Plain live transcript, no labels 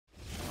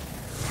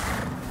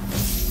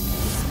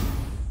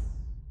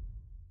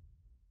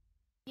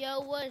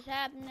what's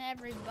happening,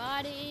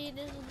 everybody?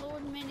 This is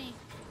Lord Mini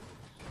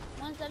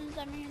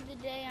 177 here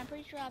today. I'm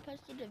pretty sure I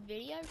posted a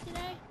video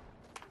today.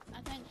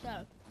 I think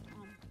so.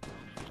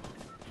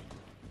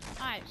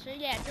 Alright, so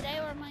yeah, today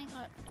we're playing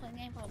a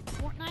game called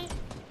Fortnite.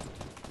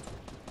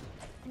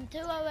 In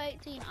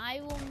 2018,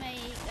 I will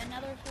make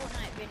another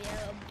Fortnite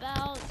video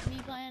about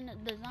me playing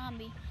the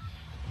zombie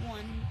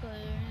one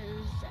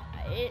because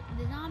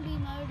the zombie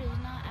mode is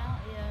not out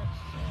yet.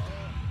 So.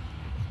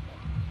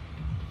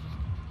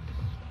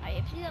 Alright,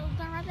 if you see that little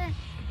thing right there,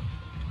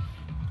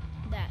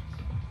 that's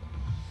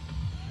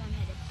where I'm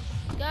headed.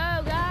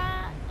 Go,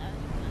 guys! Oh,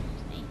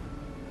 that's me.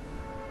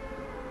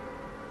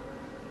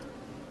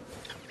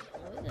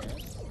 Look at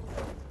this.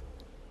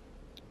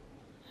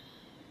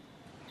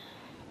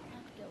 I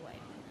have to get away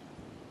from them.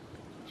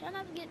 Try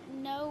not to get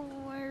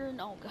nowhere.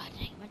 Oh, god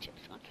dang, my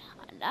chip's gone.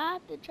 I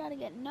have to try to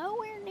get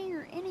nowhere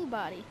near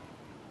anybody.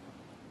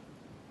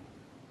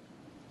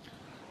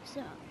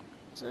 So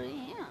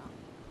yeah.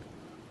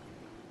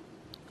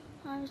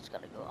 I just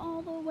gotta go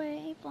all the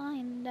way,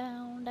 flying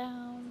down,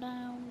 down,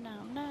 down,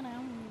 down, down,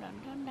 down,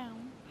 down, down,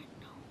 down.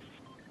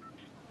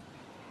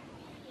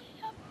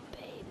 Yeah,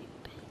 baby,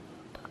 baby.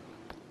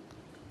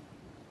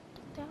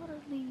 The daughter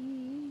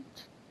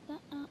leads.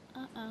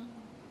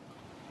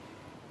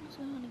 Just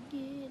gonna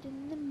get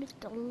in the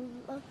middle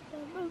of the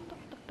room.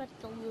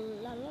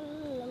 La la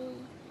la la.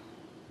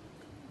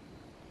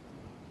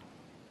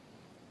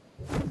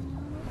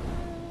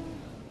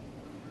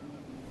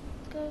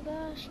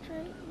 Go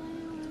straight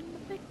down in the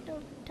Victor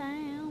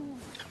town.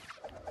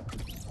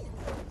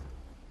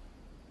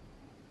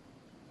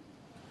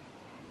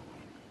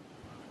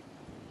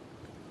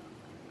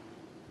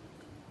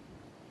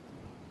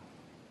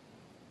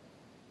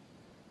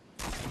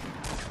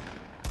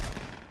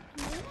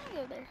 Where did I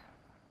go there?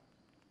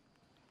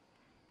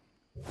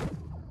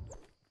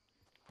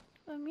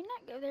 Let me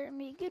not go there and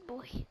be a good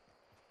boy.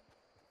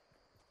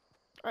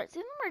 Alright,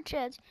 see them red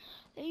sheds,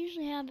 they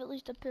usually have at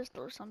least a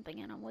pistol or something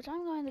in them, which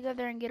I'm going to go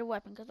there and get a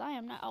weapon, because I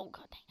am not, oh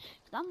god dang,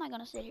 because I'm not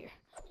going to sit here.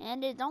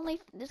 And it's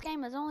only, this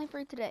game is only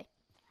free today.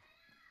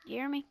 You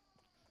hear me?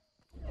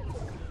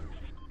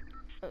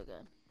 Oh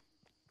god.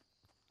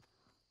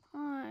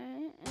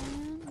 Alright,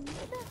 and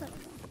what does that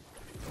mean?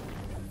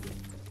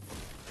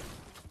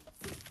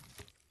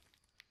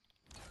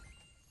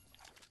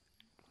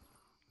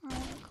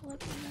 Alright,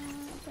 collecting that,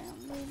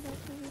 apparently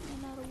that's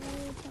everything out of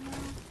wood for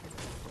now.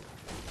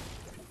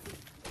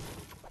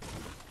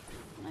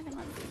 I can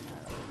not do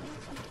that.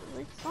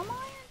 With some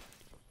iron?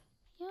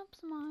 Yep,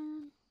 some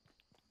iron.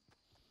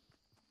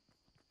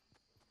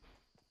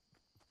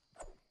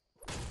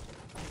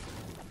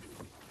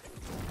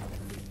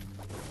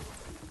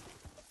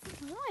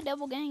 If my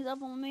double gangs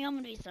up on me, I'm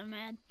gonna be so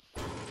mad.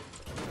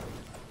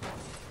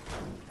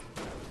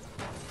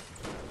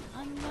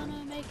 I'm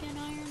gonna make an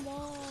iron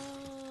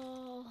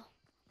wall.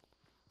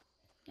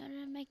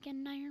 Gonna make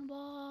an iron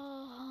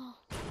wall.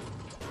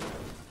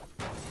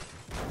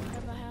 Out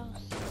of a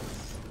house.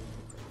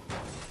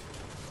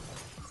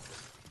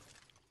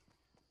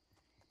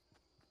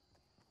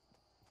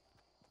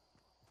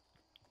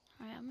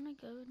 Alright, I'm gonna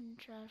go and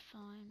try to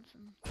find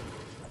some.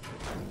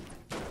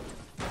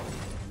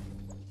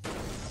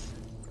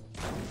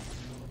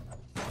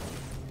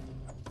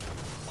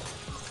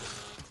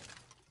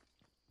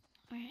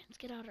 Alright, let's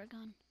get out our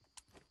gun.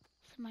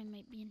 Somebody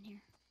might be in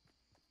here.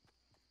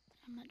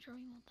 I'm not sure we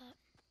want that.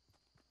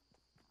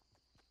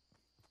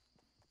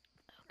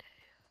 Okay.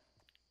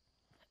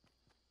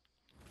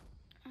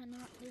 I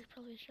know there's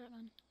probably a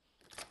shotgun.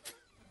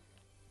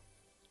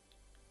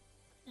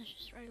 That's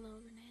just a regular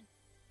grenade.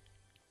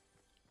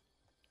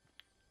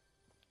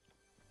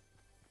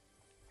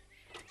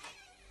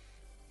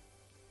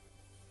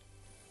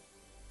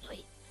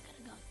 Wait, I got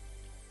a gun.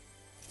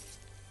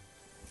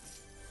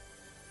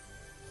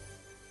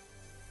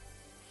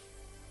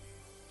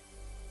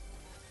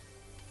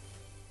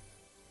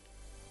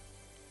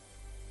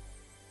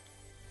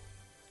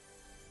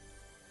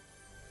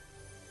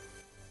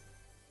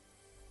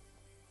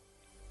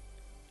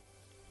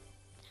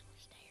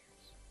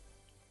 Downstairs.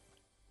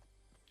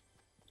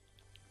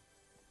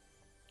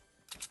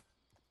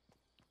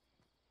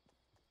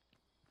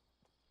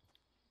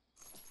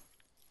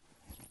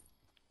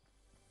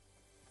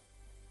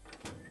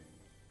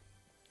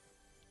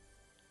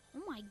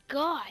 Oh my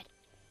god!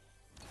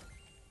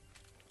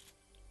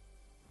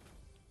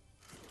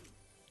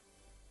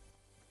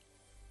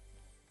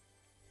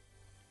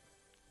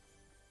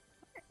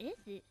 Where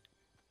is it?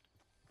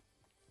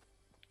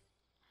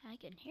 I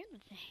can hear the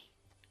thing.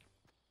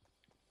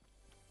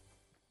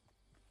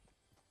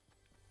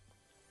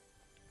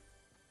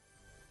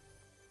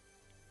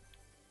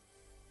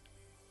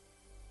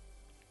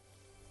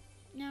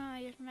 No,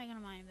 I guess I'm not gonna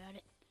mind about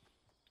it.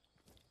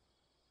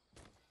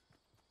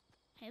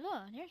 Hey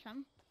look, there's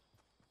some.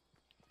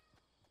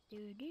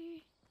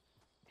 Doo-doo.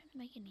 Doesn't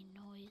make any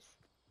noise.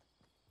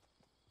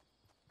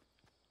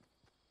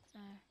 So,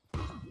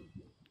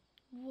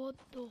 what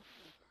the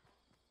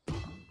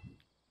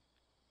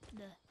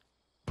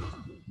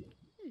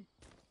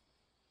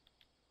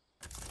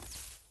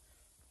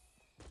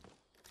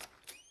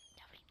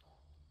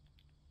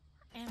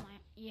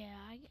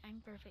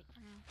I'm perfect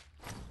for now.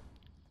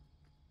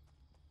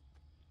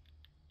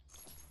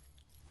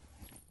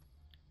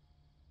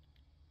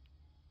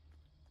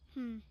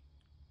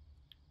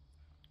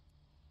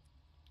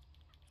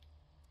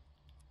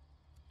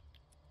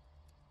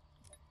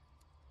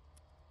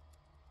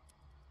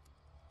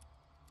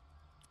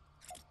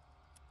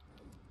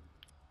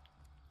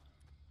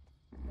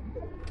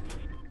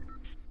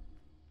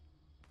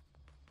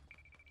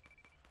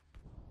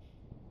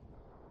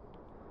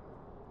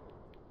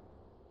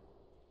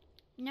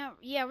 No,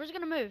 yeah, we're just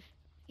gonna move.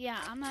 Yeah,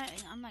 I'm not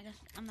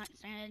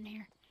standing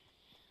here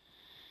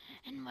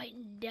and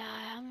waiting to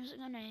die. I'm just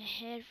gonna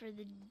head for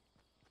the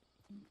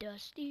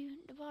Dusty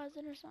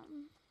deposit or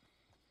something.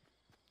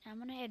 I'm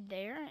gonna head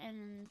there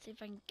and see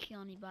if I can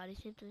kill anybody.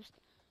 See if there's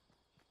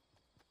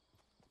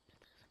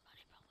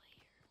somebody probably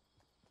here.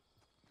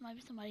 Might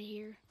be somebody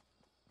here.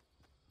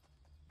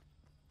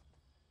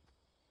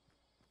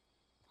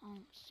 I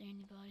don't see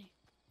anybody.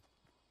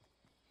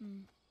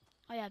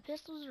 Oh yeah,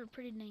 pistols are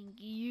pretty dang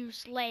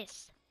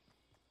useless.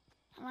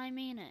 And I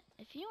mean it.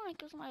 If you want to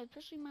kill somebody with a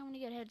pistol, you might want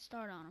to get a head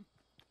start on them.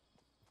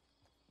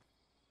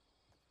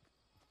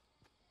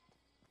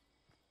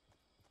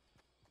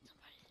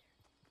 Somebody's there.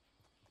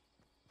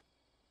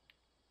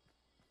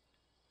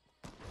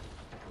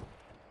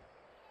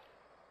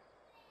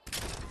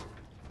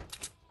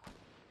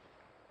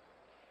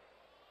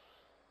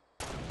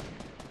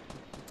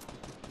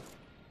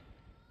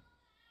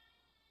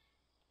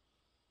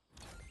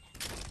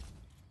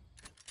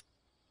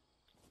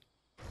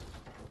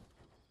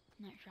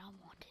 Not sure I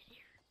want it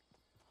here.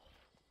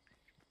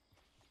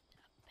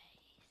 The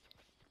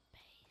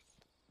base.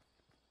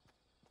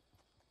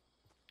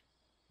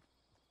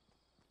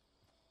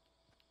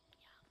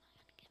 Yeah, I'm not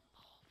gonna get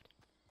involved.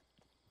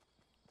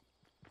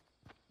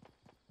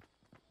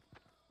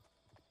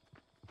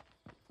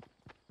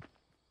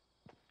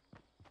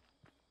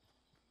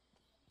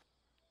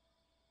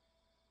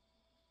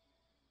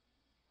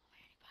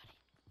 Anybody?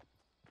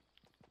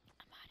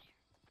 I'm out of here.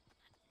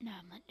 No,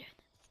 I'm not doing this.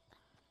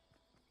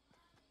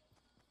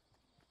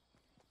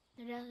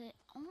 There doesn't.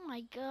 Oh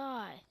my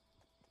god.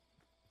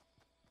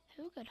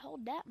 Who could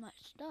hold that much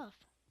stuff?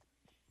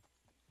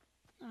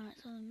 Alright,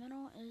 so the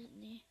middle is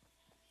the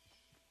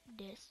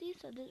Dusty,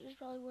 so this is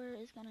probably where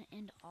it's gonna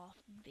end off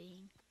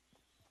being.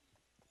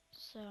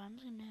 So I'm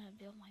just gonna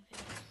build my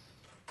base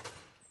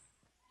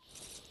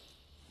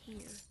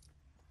here.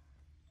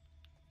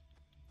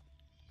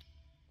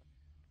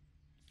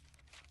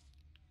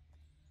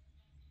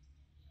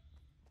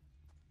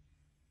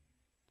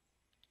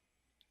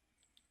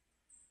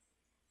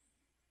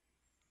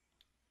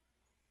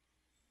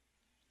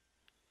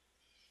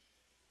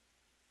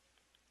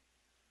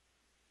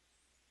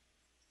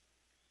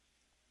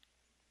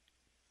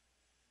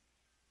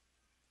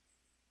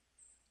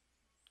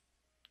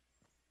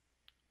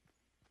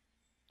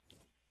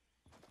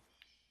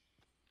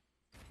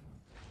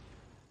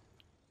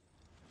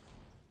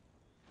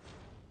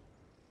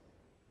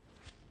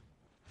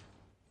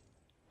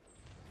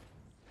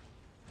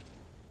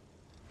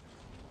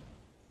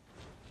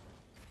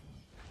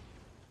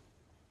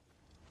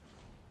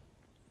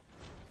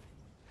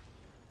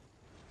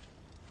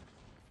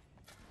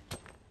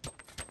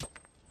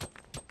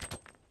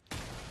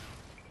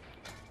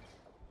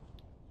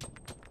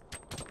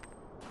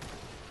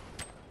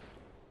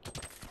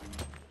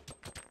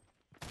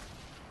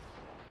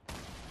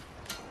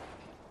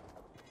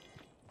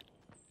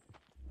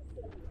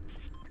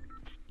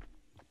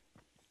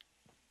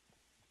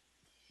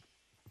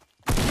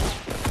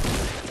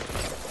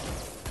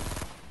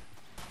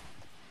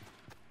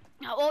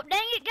 Oh, dang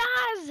it,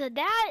 guys!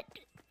 That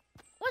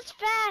was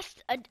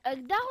fast.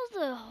 That was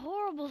a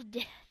horrible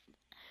death.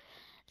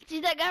 See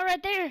that guy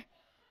right there?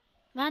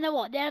 I know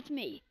what, that's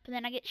me. But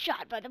then I get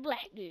shot by the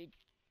black dude.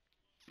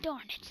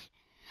 Darn it.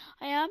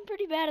 I'm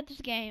pretty bad at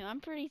this game.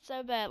 I'm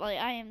so bad. Like,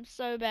 I am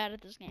so bad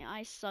at this game.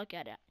 I suck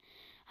at it.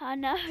 I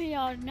know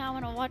y'all not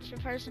want to watch a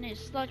person who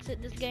sucks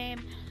at this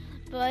game.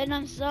 But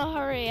I'm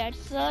sorry. I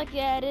suck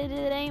at it.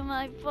 It ain't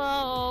my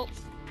fault.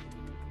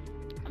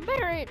 I'm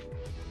better at...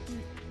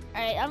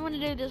 Alright, I'm gonna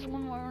do this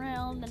one more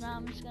round, and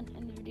I'm just gonna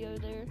end the video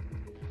there.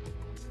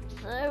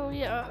 So,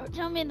 yeah,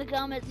 tell me in the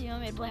comments if you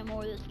want me to play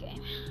more of this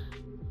game.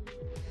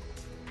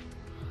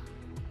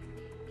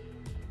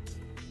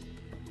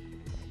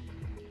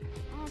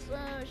 Also,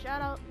 shout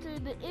out to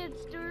the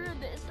Idster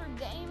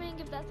Gaming,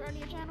 if that's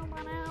already a channel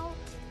by now.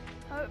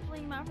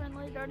 Hopefully, my friend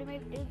Lee's already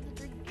made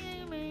Idster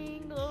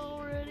Gaming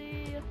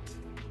already.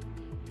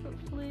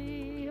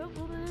 Hopefully,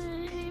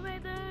 he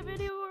made the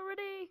video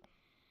already.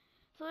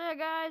 So yeah,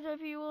 guys,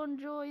 hope you will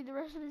enjoy the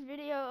rest of this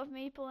video of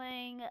me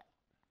playing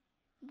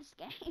this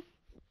game.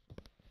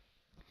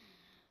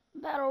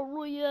 Battle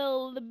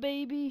Royale, the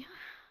baby.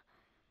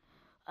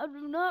 I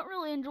do not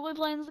really enjoy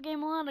playing this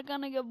game a lot. I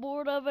kind of get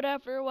bored of it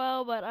after a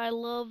while, but I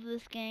love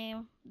this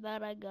game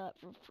that I got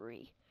for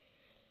free.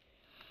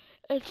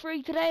 It's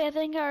free today. I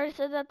think I already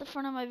said that at the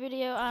front of my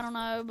video. I don't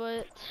know,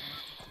 but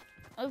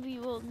hope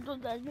you will enjoy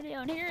that video.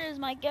 And here is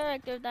my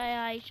character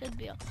that I should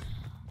build.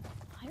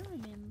 I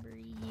remember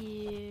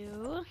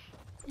you.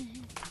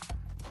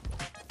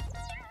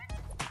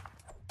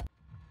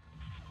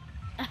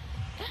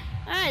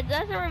 Alright,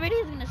 that's how our video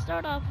is gonna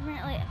start off.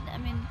 Apparently, I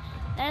mean,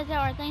 that is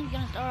how our thing's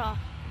gonna start off.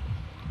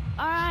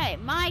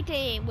 Alright, my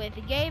team with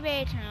Gabe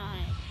Atron on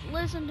it.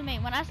 Listen to me.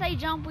 When I say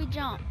jump, we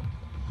jump.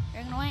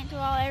 You're gonna wait until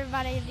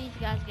everybody of these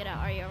guys get out.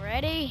 Are you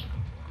ready?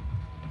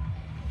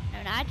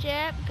 No, not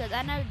yet, because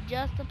I know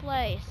just the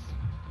place.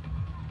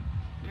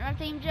 Our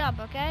team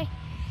jump, okay?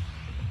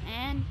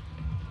 And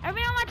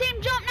everybody on my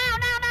team jump now,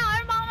 now, now!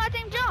 Everybody on my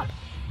team jump!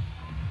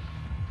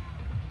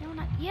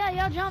 Yeah,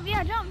 y'all jump,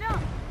 yeah, jump,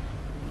 jump!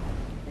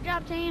 Good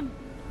job, team.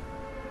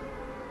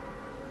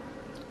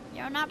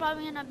 You're not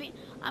probably gonna be.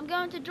 I'm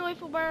going to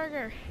Joyful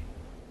Burger.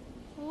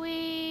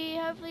 Hopefully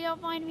y'all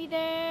find me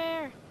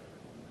there.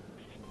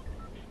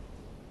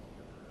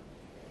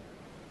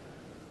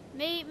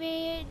 Meet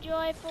me at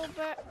Joyful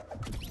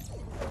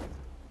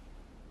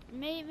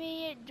Meet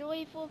me at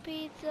Joyful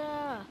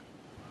Pizza.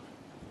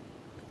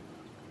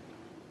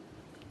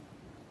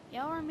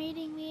 Y'all are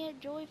meeting me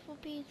at Joyful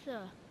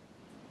Pizza.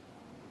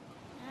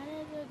 That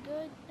is a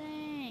good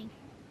thing.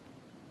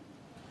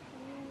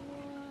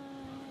 What?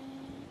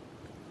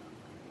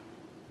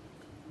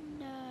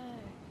 No.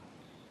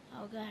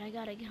 Oh god, I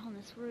gotta get on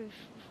this roof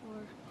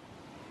before.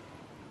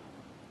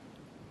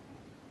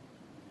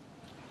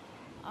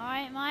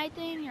 Alright, my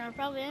team, you're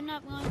probably end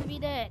up going to be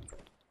dead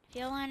if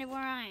you landed where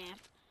I am.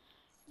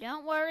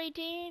 Don't worry,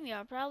 team, you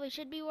probably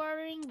should be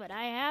worrying, but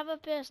I have a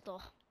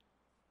pistol.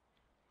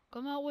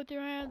 Come out with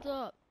your hands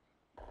up.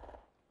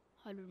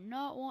 I do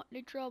not want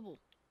any trouble.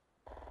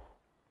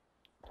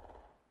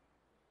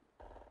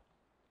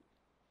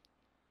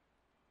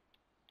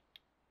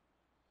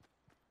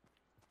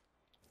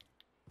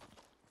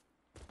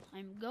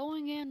 I'm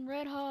going in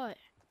red hot.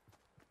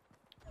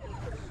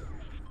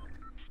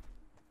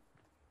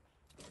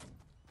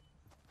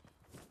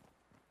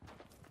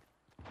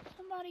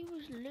 Somebody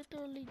was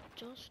literally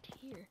just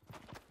here.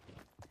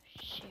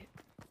 Shit.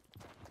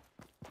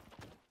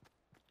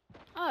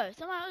 Oh,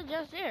 somebody was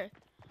just here.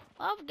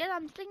 Well, I guess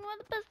I'm sticking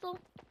with the pistol.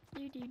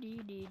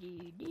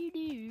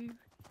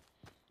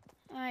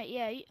 Alright,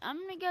 yeah, I'm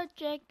gonna go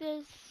check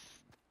this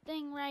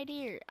thing right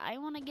here. I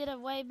want to get a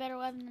way better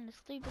weapon than a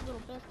stupid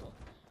little pistol.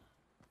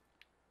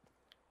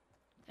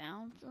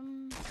 Found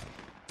some.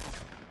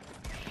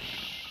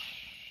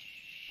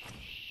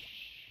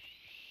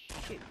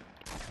 Shoot.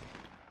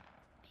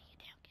 Get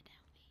down,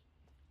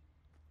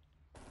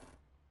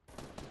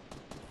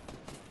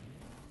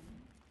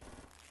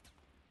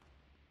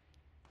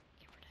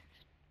 Get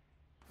protected.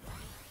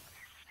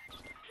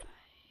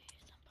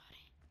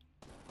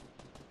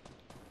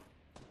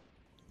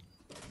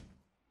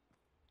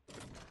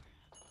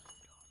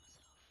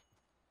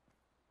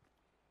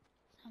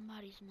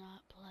 Somebody. Somebody's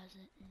not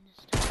pleasant in this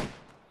town.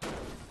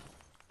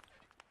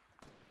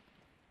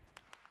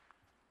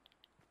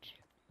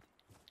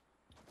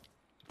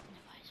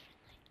 Nobody's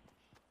friendly.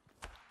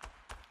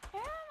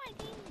 My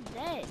team's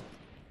dead.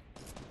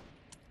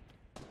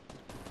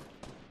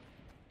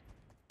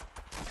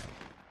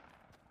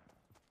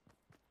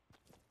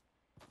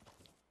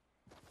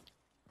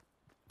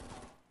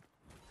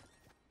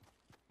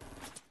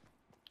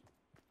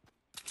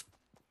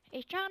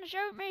 He's trying to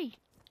shoot me.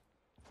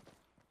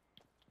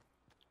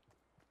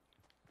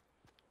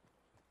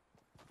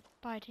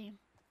 Bye, team.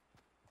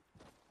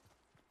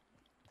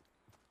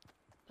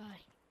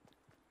 Bye.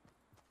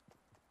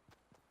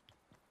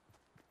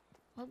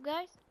 Well,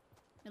 guys,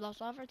 we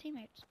lost all of our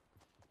teammates.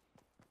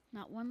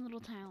 Not one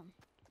little town.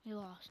 We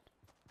lost.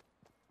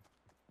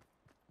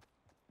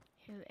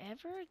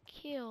 Whoever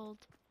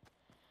killed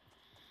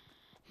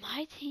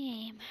my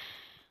team,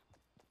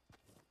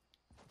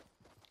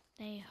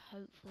 they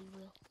hopefully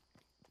will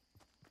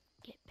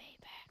get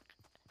payback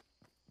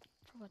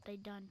for what they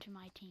done to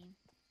my team.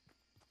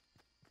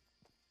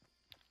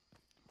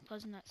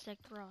 Closing that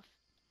sector off.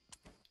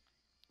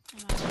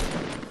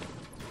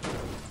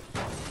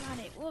 Got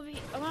it. We'll be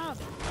alive.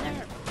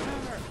 There.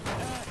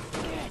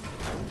 Good.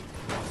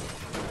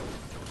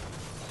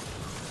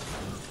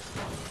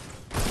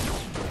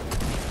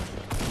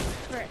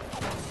 Correct.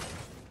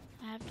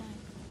 I have time.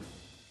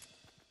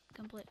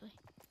 Completely.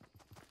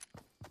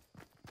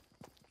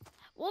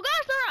 Well,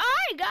 guys,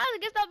 alright, guys. I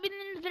guess that'll be the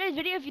end of today's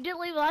video. If you did,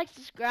 leave a like,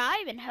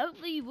 subscribe, and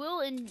hopefully you will,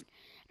 and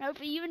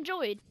hopefully you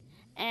enjoyed.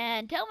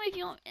 And tell me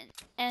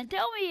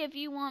if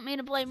you want me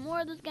to play more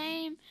of this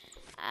game.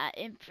 I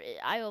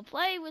will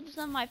play with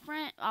some of my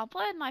friends. I'll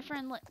play with my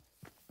friend.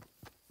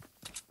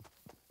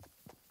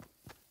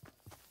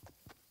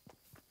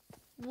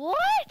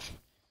 What?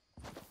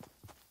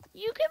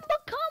 You can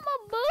become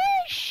a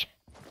bush?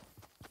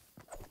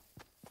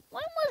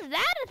 When was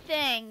that a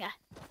thing?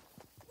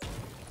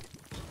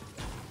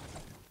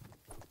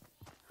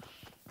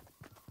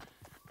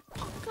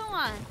 Come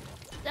on.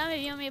 Some of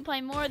you want me to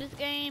play more of this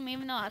game,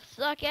 even though I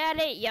suck at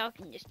it. Y'all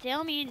can just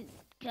tell me in the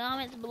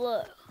comments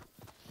below.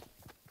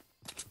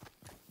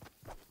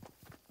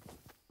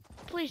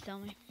 Please tell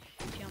me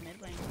if you want me to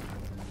play more.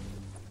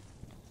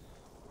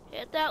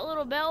 Hit that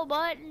little bell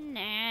button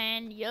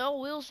and y'all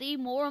will see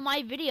more of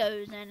my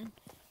videos. And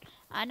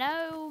I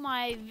know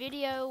my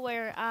video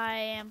where I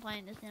am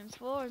playing The Sims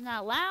 4 is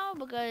not loud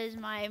because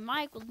my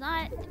mic was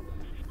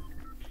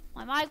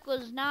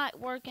not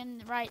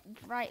working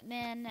right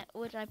then,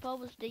 which I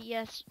published it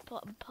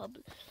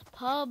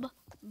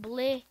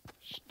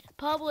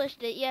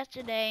published it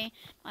yesterday.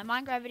 My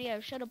Minecraft video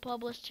should have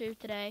published too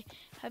today.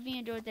 Hope you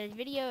enjoyed this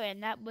video,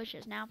 and that bush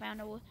is now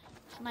found a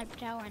sniper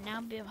tower, and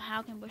now build.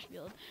 How can bush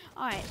build?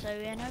 Alright, so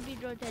and I hope you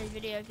enjoyed today's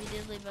video. If you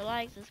did, leave a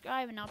like,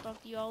 subscribe, and I'll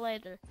talk to you all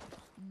later.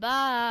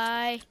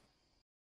 Bye.